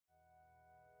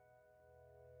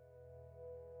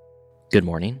Good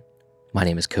morning. My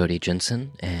name is Cody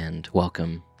Jensen, and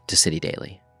welcome to City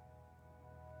Daily.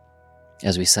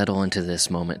 As we settle into this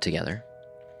moment together,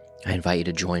 I invite you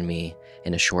to join me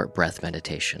in a short breath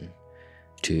meditation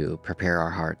to prepare our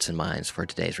hearts and minds for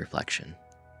today's reflection.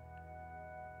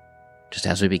 Just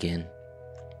as we begin,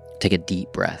 take a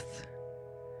deep breath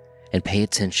and pay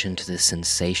attention to the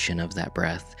sensation of that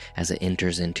breath as it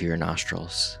enters into your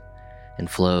nostrils and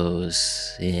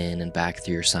flows in and back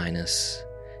through your sinus,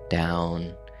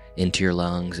 down into your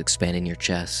lungs, expanding your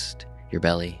chest, your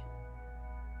belly.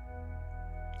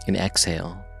 And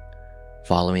exhale,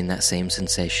 following that same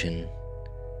sensation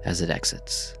as it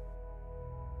exits.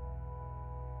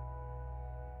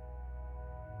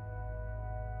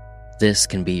 This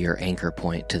can be your anchor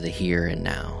point to the here and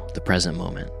now, the present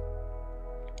moment.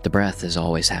 The breath is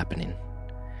always happening,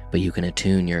 but you can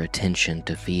attune your attention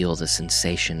to feel the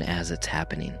sensation as it's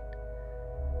happening.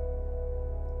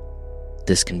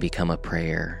 This can become a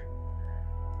prayer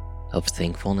of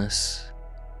thankfulness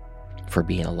for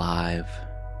being alive,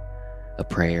 a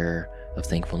prayer of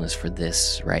thankfulness for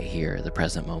this right here, the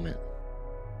present moment.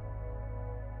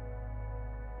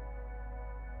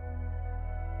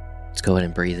 Let's go ahead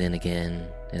and breathe in again,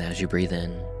 and as you breathe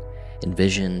in,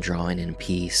 envision drawing in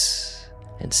peace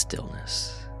and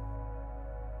stillness.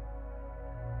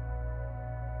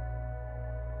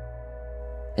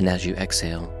 And as you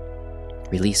exhale,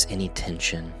 release any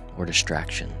tension or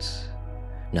distractions.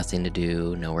 Nothing to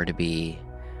do, nowhere to be,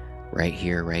 right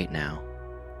here, right now.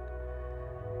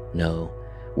 No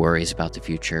worries about the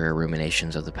future or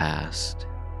ruminations of the past.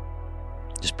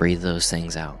 Just breathe those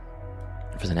things out.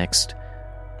 For the next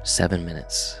 7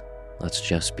 minutes, let's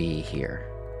just be here.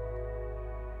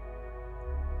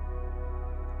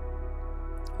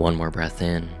 One more breath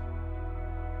in.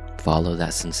 Follow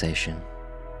that sensation.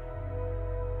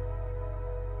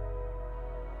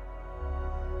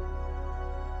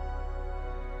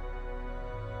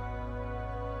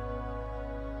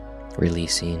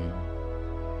 Releasing,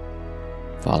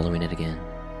 following it again.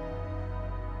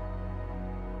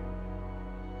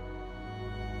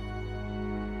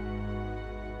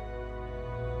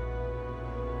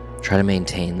 Try to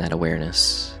maintain that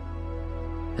awareness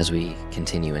as we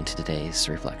continue into today's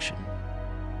reflection.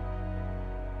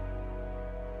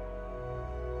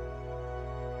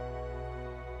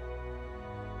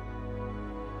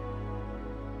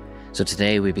 So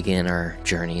today we begin our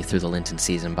journey through the Lenten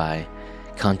season by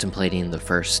contemplating the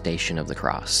first station of the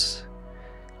cross.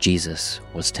 Jesus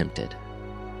was tempted.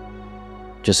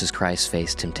 Just as Christ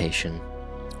faced temptation,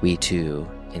 we too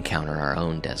encounter our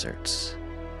own deserts.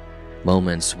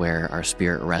 Moments where our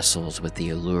spirit wrestles with the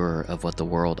allure of what the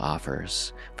world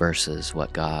offers versus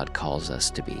what God calls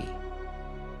us to be.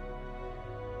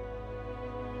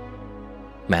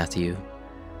 Matthew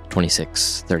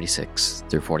 26:36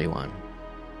 through 41.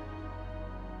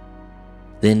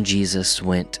 Then Jesus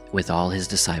went with all his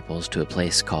disciples to a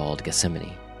place called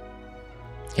Gethsemane.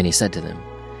 And he said to them,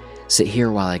 "Sit here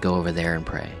while I go over there and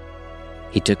pray."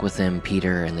 He took with him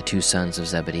Peter and the 2 sons of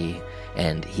Zebedee,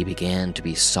 and he began to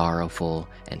be sorrowful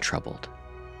and troubled.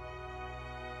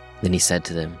 Then he said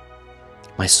to them,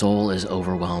 "My soul is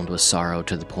overwhelmed with sorrow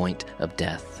to the point of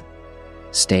death.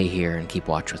 Stay here and keep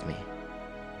watch with me."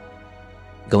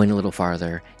 Going a little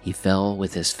farther, he fell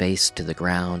with his face to the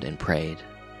ground and prayed,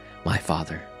 "My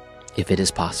Father, if it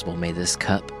is possible, may this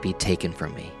cup be taken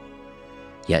from me.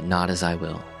 Yet not as I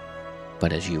will,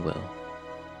 but as you will."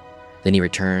 Then he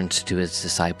returned to his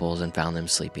disciples and found them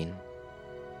sleeping.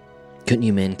 "Couldn't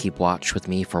you men keep watch with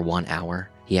me for 1 hour?"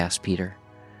 he asked Peter.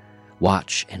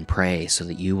 "Watch and pray so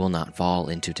that you will not fall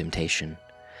into temptation.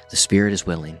 The spirit is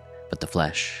willing, but the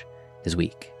flesh is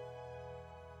weak."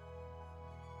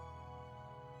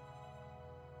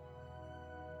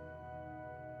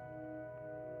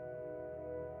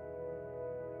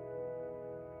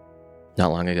 Not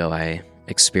long ago, I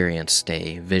experienced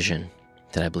a vision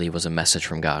that I believe was a message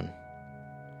from God.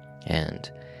 And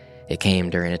it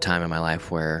came during a time in my life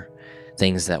where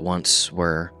things that once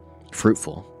were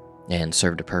fruitful and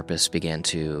served a purpose began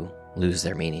to lose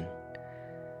their meaning.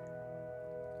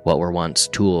 What were once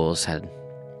tools had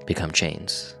become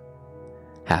chains.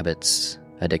 Habits,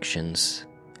 addictions,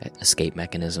 escape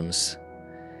mechanisms.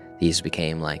 These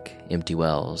became like empty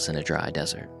wells in a dry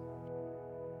desert.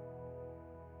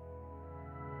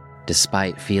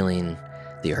 Despite feeling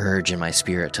the urge in my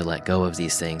spirit to let go of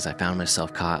these things, I found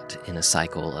myself caught in a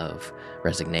cycle of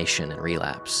resignation and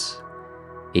relapse.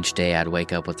 Each day I'd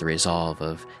wake up with the resolve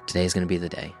of today's going to be the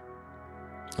day,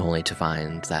 only to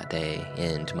find that day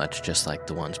end much just like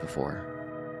the ones before.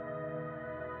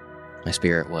 My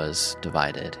spirit was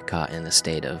divided, caught in a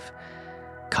state of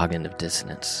cognitive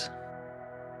dissonance.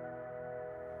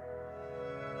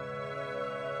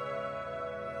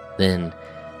 Then,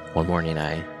 one morning,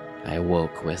 I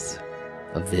awoke with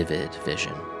a vivid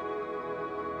vision.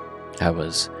 I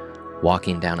was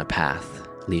walking down a path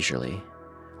leisurely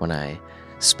when I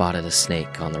spotted a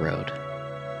snake on the road.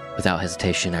 Without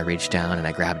hesitation, I reached down and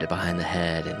I grabbed it behind the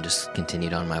head and just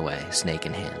continued on my way, snake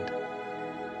in hand.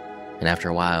 And after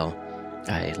a while,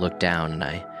 I looked down and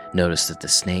I noticed that the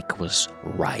snake was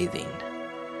writhing,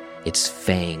 its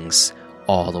fangs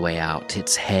all the way out,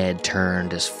 its head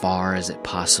turned as far as it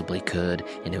possibly could,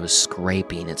 and it was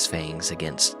scraping its fangs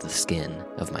against the skin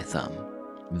of my thumb,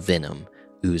 venom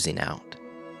oozing out.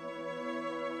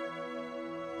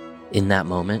 In that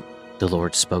moment, the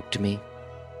Lord spoke to me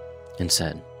and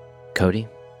said, "Cody,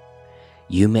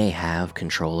 you may have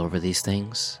control over these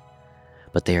things,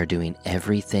 but they are doing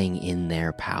everything in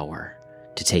their power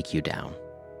to take you down.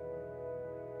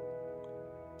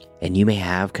 And you may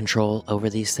have control over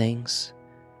these things,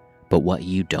 but what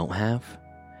you don't have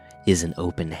is an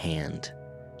open hand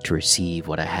to receive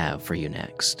what I have for you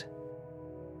next."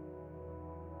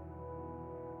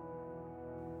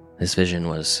 This vision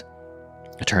was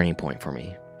a turning point for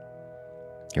me.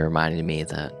 It reminded me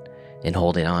that in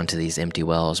holding on to these empty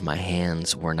wells, my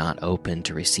hands were not open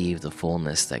to receive the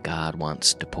fullness that God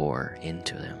wants to pour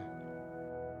into them.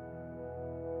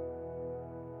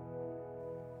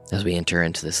 As we enter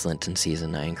into this Lenten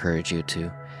season, I encourage you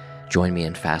to join me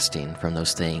in fasting from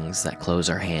those things that close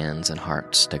our hands and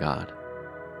hearts to God.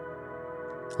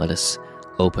 Let us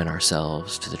open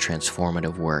ourselves to the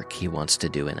transformative work He wants to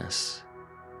do in us,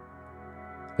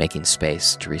 making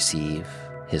space to receive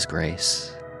His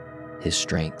grace, His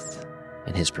strength,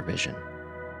 and His provision.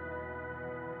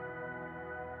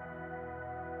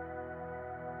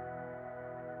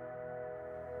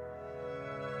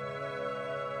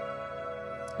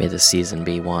 May this season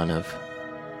be one of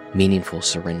meaningful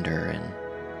surrender and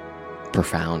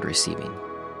profound receiving.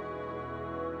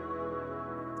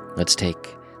 Let's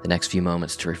take the next few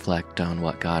moments to reflect on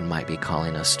what God might be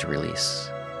calling us to release,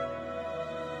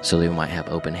 so that we might have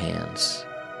open hands,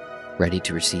 ready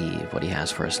to receive what He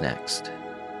has for us next.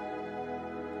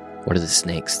 What are the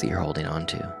snakes that you're holding on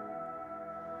to?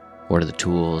 What are the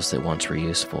tools that once were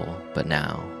useful, but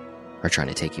now are trying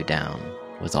to take you down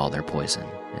with all their poison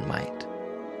and might?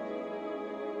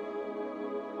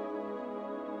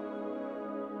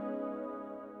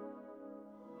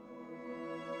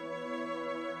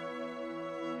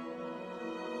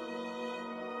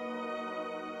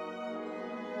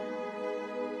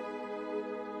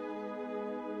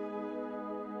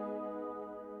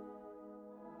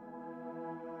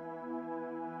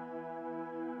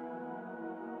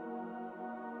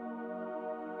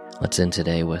 Let's end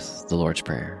today with the Lord's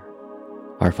Prayer.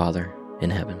 Our Father in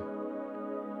heaven,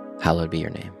 hallowed be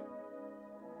your name.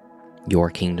 Your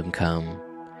kingdom come,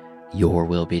 your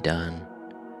will be done,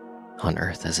 on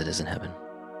earth as it is in heaven.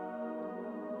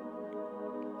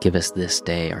 Give us this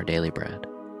day our daily bread,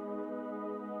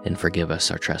 and forgive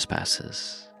us our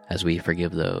trespasses, as we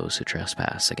forgive those who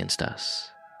trespass against us.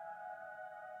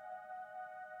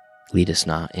 Lead us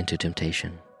not into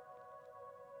temptation,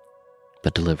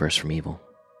 but deliver us from evil.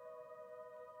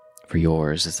 For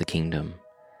yours is the kingdom,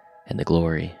 and the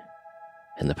glory,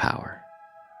 and the power,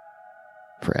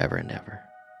 forever and ever.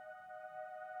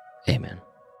 Amen.